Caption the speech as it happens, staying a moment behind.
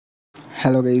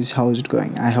Hello guys, how's it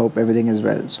going? I hope everything is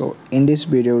well. So in this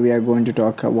video we are going to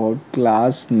talk about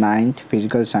class 9th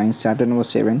physical science chapter number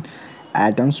 7,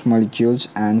 atoms, molecules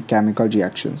and chemical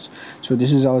reactions. So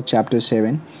this is our chapter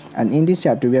 7, and in this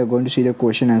chapter we are going to see the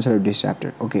question answer of this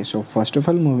chapter. Okay, so first of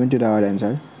all, moving to our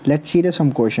answer, let's see the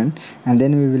some question and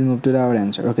then we will move to our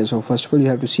answer. Okay, so first of all you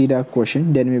have to see the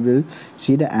question, then we will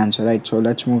see the answer, right? So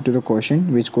let's move to the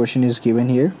question. Which question is given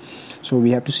here? So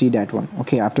we have to see that one.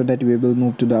 Okay, after that we will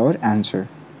move to our answer.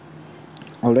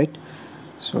 All right,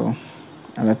 so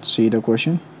let's see the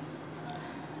question.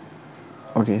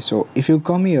 Okay, so if you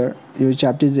come here, your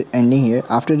chapter is ending here.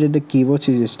 After that the keywords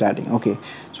is starting. Okay,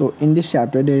 so in this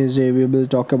chapter we will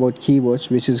talk about keywords,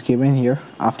 which is given here.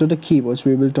 After the keywords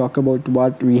we will talk about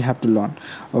what we have to learn.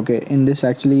 Okay, in this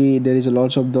actually there is a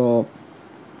lots of the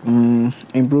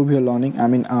improve your learning.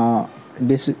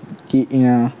 This key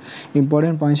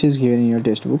important points is given in your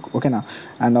textbook. Okay now,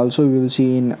 and also we will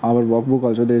see in our workbook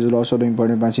also there is a lot of the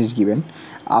important points is given.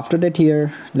 After that,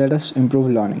 here let us improve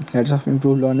learning. Let us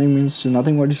improve learning means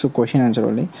nothing but it's a question answer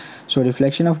only. So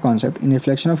reflection of concept. In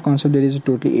reflection of concept there is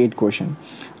totally 8 question.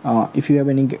 If you have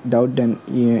any doubt, then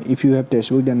if you have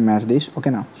textbook, then match this.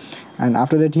 Okay now, and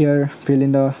after that, here fill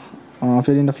in the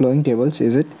flowing tables.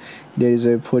 Is it there is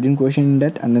a 14 question in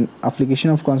that, and then application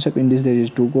of concept. In this there is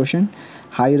 2 question.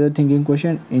 Higher thinking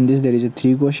question. In this there is a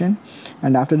 3 question,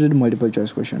 and after that multiple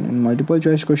choice question. In multiple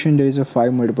choice question there is a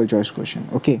 5 multiple choice question.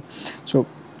 Okay, so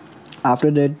after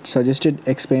that suggested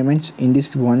experiments. In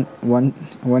this one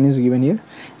is given here,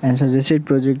 and suggested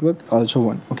project work also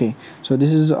one. Okay, so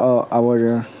this is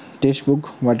our textbook.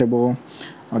 Whatever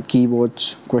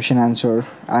keywords, question answer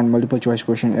and multiple choice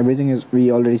question, everything is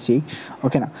we already see.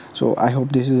 Okay now, so I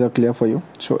hope this is clear for you.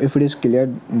 So if it is clear,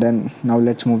 then now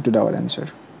let's move to our answer.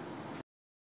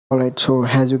 Alright, so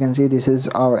as you can see, this is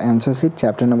our answer sheet,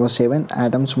 chapter number 7,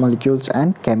 atoms, molecules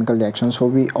and chemical reactions. So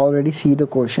we already see the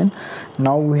question,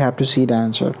 now we have to see the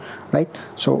answer, right?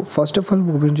 So first of all,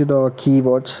 moving to the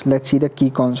keywords, let's see the key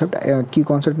concept. Key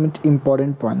concept means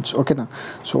important points. Okay now,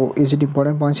 so is it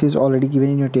important points is already given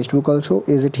in your textbook also?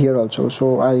 Is it here also?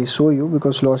 So I show you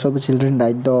because lots of the children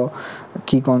write the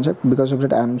key concept, because of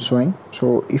that I am showing.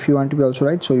 So if you want to be also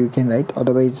write, so you can write,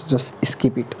 otherwise just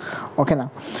skip it. Okay now,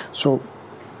 so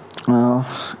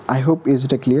I hope is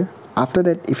it clear. After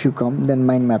that, if you come, then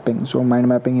mind mapping. So mind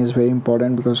mapping is very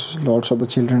important because lots of the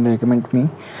children recommend me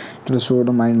to show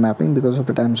the mind mapping, because of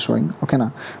it I'm showing. Okay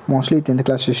now, mostly 10th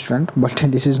class student, but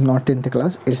this is not 10th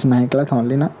class, it's 9th class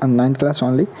only now, 9th class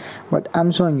only, but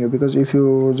I'm showing you because if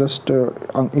you just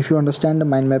if you understand the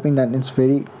mind mapping, then it's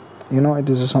very, it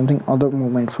is something other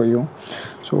movement for you,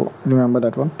 so remember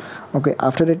that one. Okay,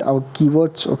 after that our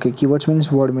keywords. Okay, keywords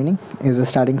means word meaning is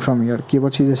starting from here.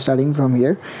 Keywords is starting from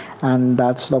here, and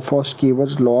that's the first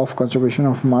keywords: law of conservation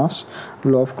of mass,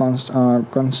 law of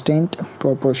constant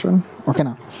proportion. Okay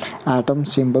now, atom,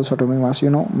 symbols, atomic mass.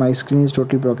 My screen is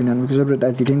totally broken down because of that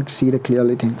I didn't see the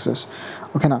clearly things.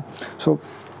 Okay now, so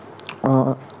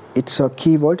it's a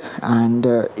keyword, and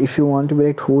if you want to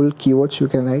write whole keywords you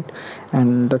can write,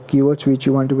 and the keywords which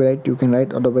you want to write you can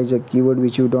write, otherwise a keyword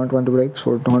which you don't want to write,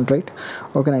 so don't write.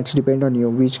 Okay, it's depend on you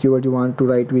which keyword you want to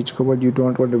write, which keyword you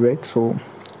don't want to write. So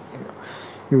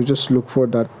you just look for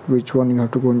that which one you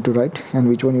have to go into write and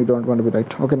which one you don't want to be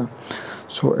write. Okay now,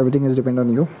 so everything is depend on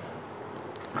you.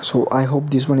 So I hope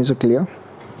this one is clear.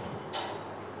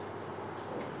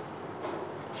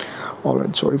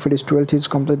 Alright, so if it is 12th is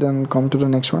complete, then come to the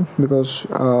next one, because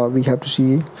we have to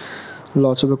see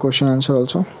lots of the question answer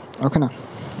also. Okay now,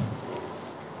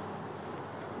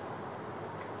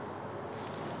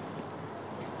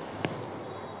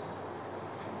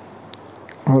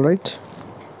 alright,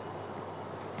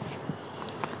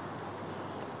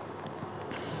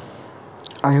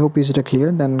 I hope is it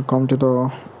clear. Then come to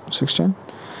the 16.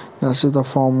 This is the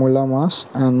formula, mass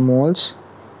and moles.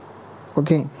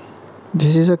 Okay,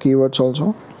 this is a keywords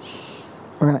also.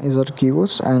 Okay, is that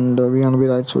keywords, and we want to be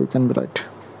right, so we can be right.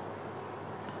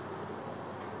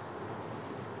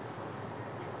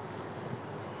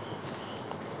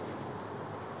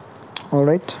 All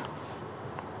right,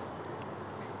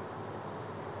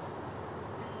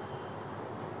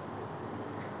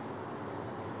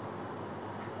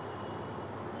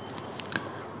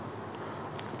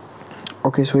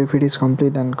 okay, so if it is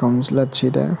complete, then comes, let's see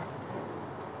there.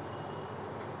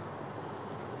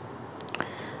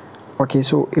 Okay,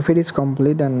 so if it is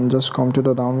complete, then just come to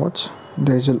the downwards.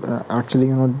 There is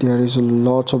actually there is a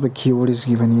lots of the keyword is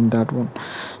given in that one.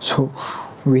 So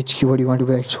which keyword you want to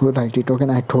write, so write it. Okay,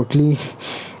 I totally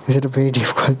is it very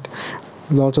difficult.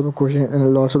 Lots of the question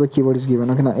and lots of the keyword is given.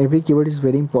 Okay now, every keyword is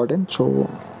very important, so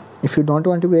If you don't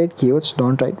want to write keywords,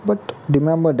 don't write, but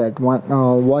remember that one,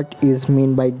 what is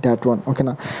mean by that one. Okay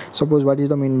now, suppose what is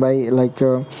the mean by like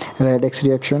redox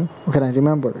reaction. Okay now,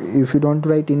 remember, if you don't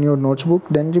write in your notebook,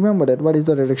 then remember that what is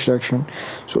the redox reaction.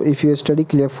 So if you study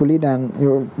carefully, then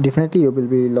you definitely you will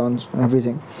be learn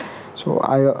everything. So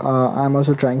I'm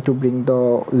also trying to bring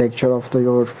the lecture of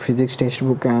your physics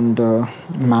textbook and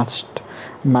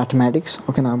mathematics.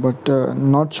 Okay now, but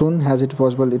not soon as it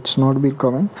possible, it's not be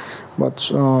coming, but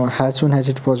as soon as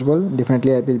it possible,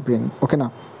 definitely I will bring. Okay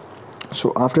now,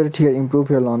 so after it here, improve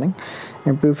your learning.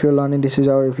 This is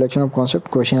our reflection of concept,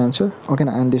 question answer. Okay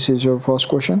now, and this is your first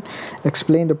question.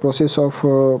 Explain the process of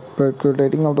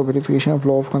calculating of the verification of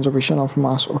law of conservation of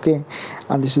mass. Okay,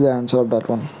 and this is the answer of that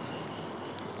one.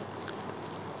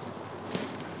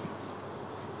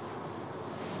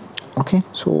 Okay,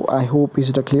 so I hope is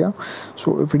it clear.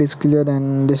 So if it is clear,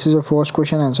 then this is a first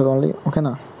question answer only. Okay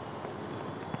now,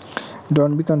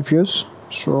 don't be confused.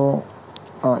 So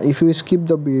if you skip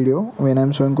the video when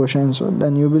I'm showing question answer,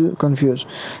 then you will confuse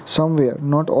somewhere.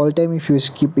 Not all time if you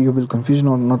skip you will confuse,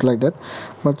 not like that,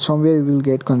 but somewhere you will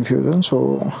get confusion.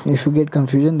 So if you get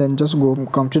confusion, then just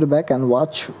come to the back and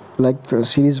watch like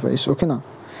series wise. Okay now,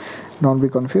 don't be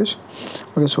confused.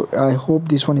 Okay, so I hope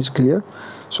this one is clear.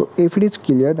 So if it is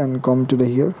clear, then come to the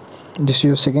here. This is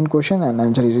your second question and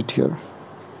answer is it here.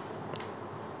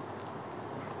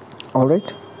 All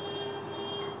right.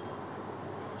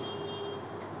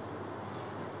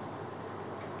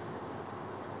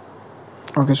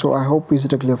 Okay, so I hope is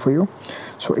it clear for you.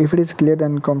 So if it is clear,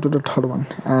 then come to the third one,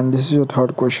 and this is your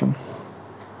third question.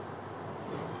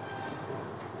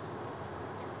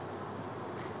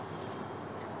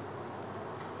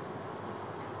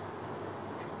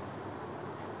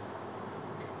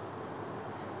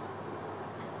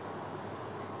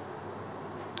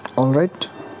 All right,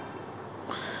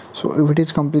 so if it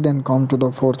is complete, then come to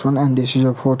the fourth one, and this is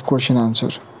your fourth question answer.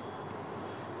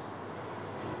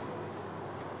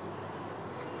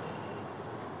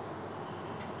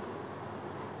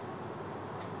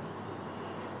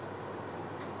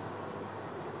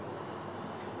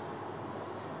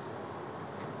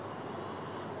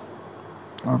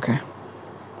 Okay,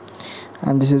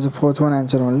 and this is the fourth one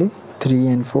answer only. 3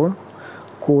 and 4.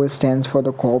 Co stands for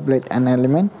the couplet and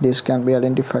element. This can be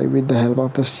identified with the help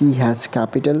of the C has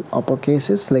capital upper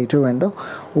cases later and the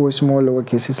O small lower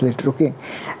cases later. Okay,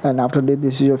 and after that,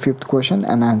 this is your fifth question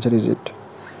and answer is it.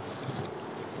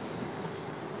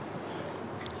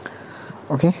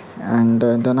 Okay, and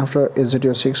then after is it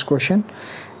your sixth question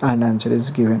and answer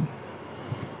is given.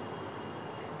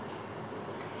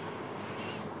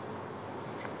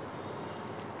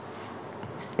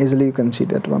 Easily you can see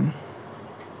that one.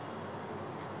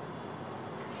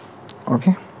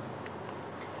 Okay,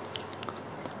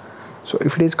 so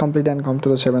if it is complete, then come to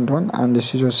the seventh one, and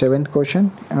this is your seventh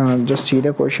question. Just see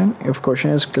the question. If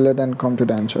question is clear, then come to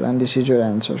the answer, and this is your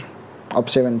answer of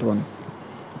seventh one.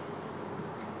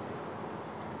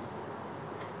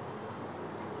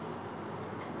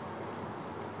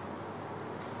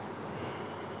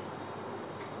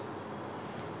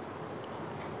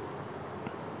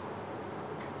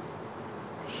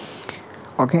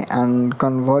 Okay, and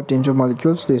convert into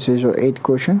molecules. This is your eighth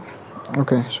question.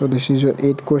 Okay, so this is your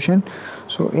eighth question.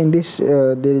 So in this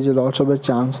there is a lot of a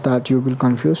chance that you will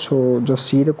confuse, so just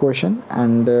see the question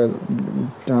and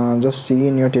just see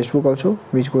in your textbook also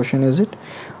which question is it.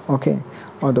 Okay,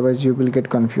 otherwise you will get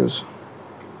confused.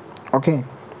 Okay,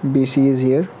 BC is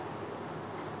here.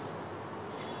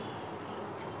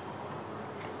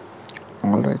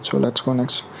 All right, so let's go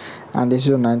next, and this is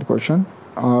your ninth question.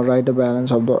 Write the balance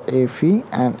of the Fe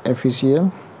and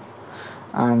FeCl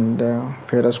and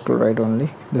ferrous chloride only.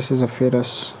 This is a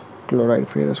ferrous chloride,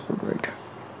 ferrous chloride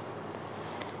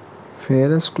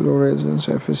is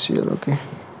FeCl. Okay,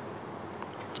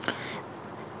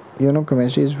 you know,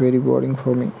 chemistry is very boring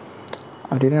for me.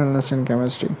 I didn't understand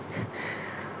chemistry.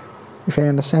 If I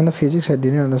understand the physics, I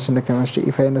didn't understand the chemistry.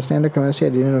 If I understand the chemistry, I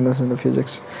didn't understand the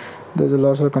physics. There's a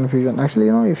lot of confusion. Actually,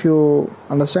 you know, if you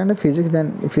understand the physics,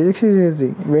 then physics is easy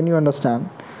when you understand,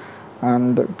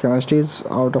 and chemistry is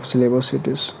out of syllabus. It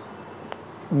is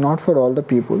not for all the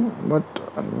people, but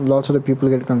lots of the people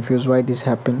get confused why this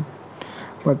happened.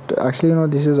 But actually, you know,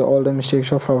 this is all the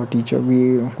mistakes of our teacher,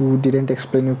 who didn't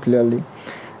explain you clearly.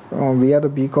 We are the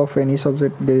peak of any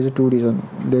subject. There is a two reason.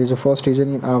 There is a first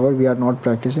reason in our we are not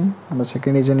practicing, and the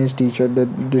second reason is teacher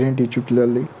that didn't teach you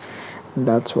clearly.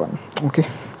 That's one. Okay,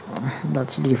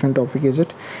 that's a different topic, is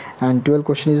it? And 12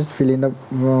 question is fill in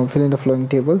the following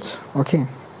tables. Okay,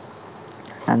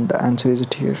 and the answer is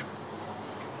it here.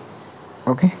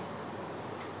 Okay,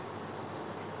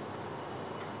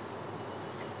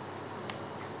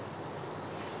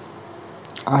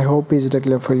 I hope is it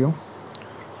clear for you.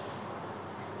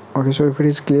 Okay, so if it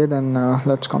is clear, then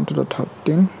let's come to the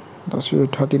 13. That's your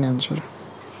 13 answer.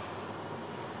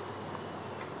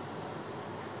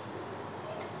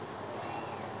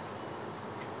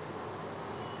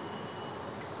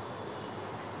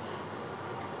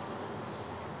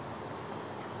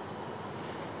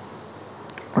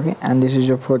 Okay, and this is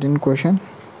your 14th question,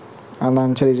 and the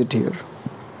answer is it here.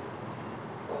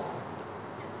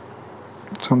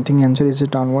 Something answer is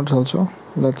it downwards also.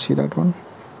 Let's see that one.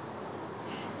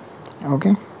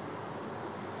 Okay,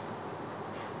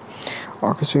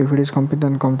 so if it is complete,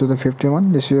 then come to the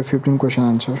 51. This is your 15 question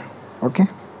answer. Okay,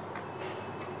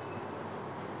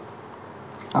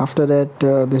 after that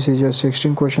this is your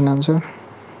 16 question answer.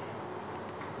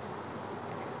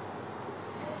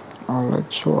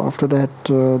 Alright, so after that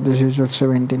this is your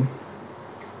 17.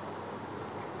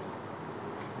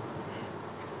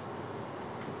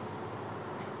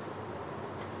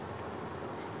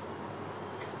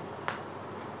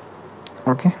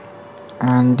 Okay,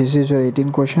 and this is your 18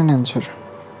 question answer.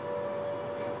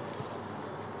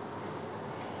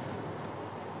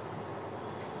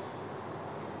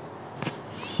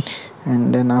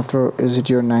 And then after is it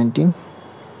your 19.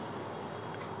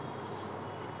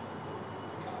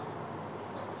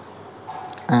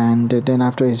 And then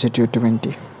after is it your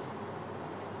 20.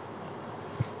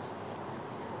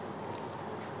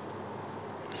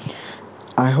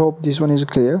 I hope this one is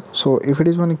clear. So if it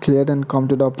is one clear, then come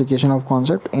to the application of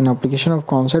concept. In application of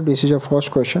concept, this is your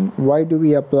first question. Why do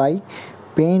we apply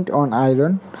paint on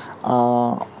iron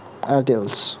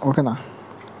articles? Okay now,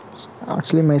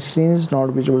 actually my screen is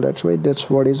not visible, that's why that's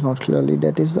what is not clearly,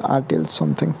 that is the articles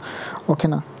something. Okay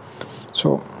now,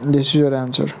 so this is your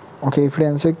answer. Okay, if the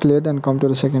answer clear, then come to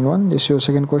the second one. This is your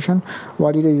second question.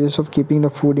 What is the use of keeping the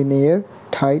food in air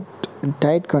tight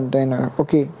container?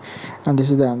 Okay, and this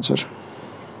is the answer.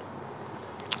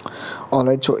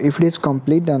 Alright, so if it is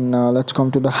complete, then let's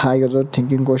come to the high order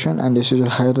thinking question, and this is your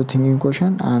high order thinking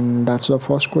question, and that's the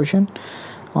first question.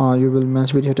 You will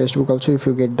match with your textbook also if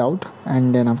you get doubt,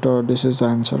 and then after this is the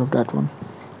answer of that one.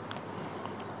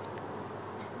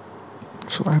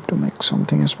 So I have to make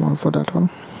something small for that one.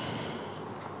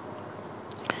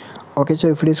 Okay, so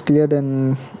if it is clear,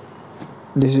 then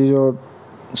this is your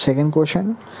second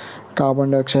question.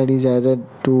 Carbon dioxide is added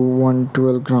to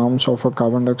 112 grams of a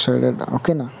carbon dioxide.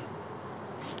 Okay now,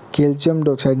 calcium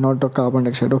dioxide, not the carbon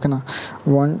dioxide. Okay now,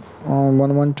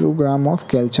 112 gram of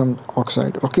calcium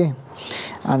oxide. Okay,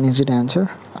 and is it answer?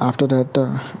 After that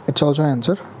it's also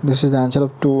answer. This is the answer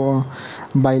of two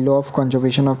by law of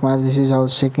conservation of mass. This is our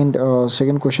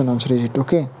second question answer is it.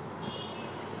 Okay,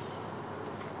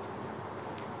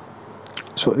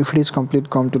 so if it is complete,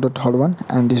 come to the third one,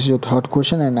 and this is your third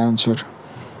question and answer.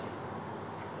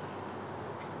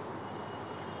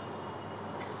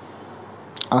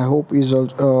 I hope is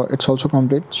it's also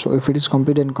complete. So if it is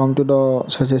complete, then come to the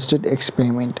suggested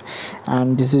experiment,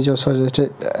 and this is your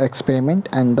suggested experiment,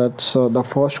 and that's the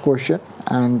first question,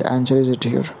 and answer is it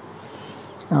here.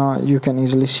 You can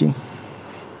easily see.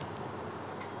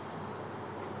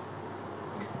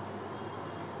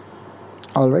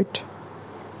 All right,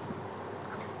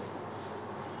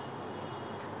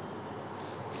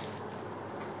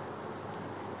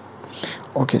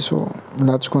 okay, so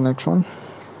let's go next one.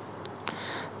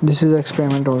 This is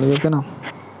experiment only. Okay now,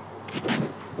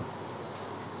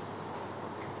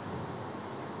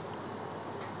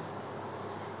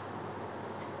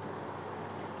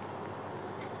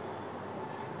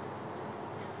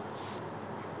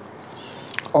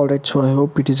 alright, so I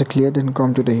hope it is clear. Then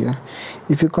come to the here.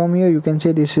 If you come here, you can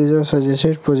say this is your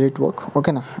suggested project work.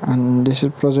 Okay now, and this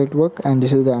is project work, and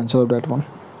this is the answer of that one.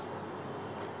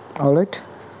 Alright,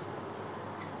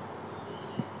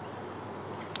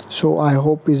 so I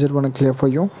hope is it one clear for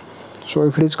you. So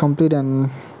if it is complete, and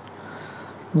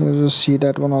you just see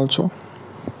that one also.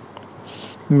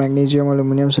 Magnesium,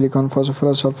 aluminum, silicon,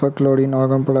 phosphorus, sulfur, chlorine,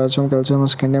 argon, potassium, calcium,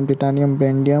 scandium, titanium,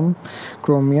 barium,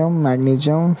 chromium,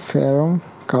 magnesium, ferrum,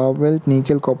 cobalt,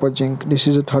 nickel, copper, zinc. This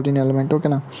is a 13 element. Okay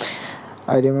now,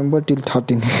 I remember till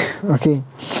 13. Okay,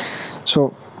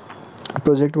 so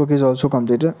project work is also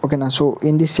completed. Okay now, so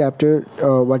in this chapter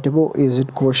whatever is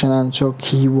it question answer,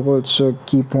 keywords,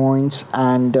 key points,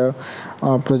 and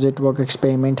project work,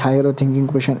 experiment, higher thinking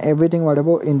question, everything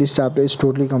whatever in this chapter is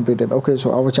totally completed. Okay,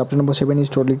 so our chapter number 7 is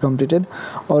totally completed.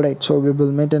 All right, so we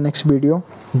will meet the next video.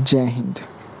 Jai Hind.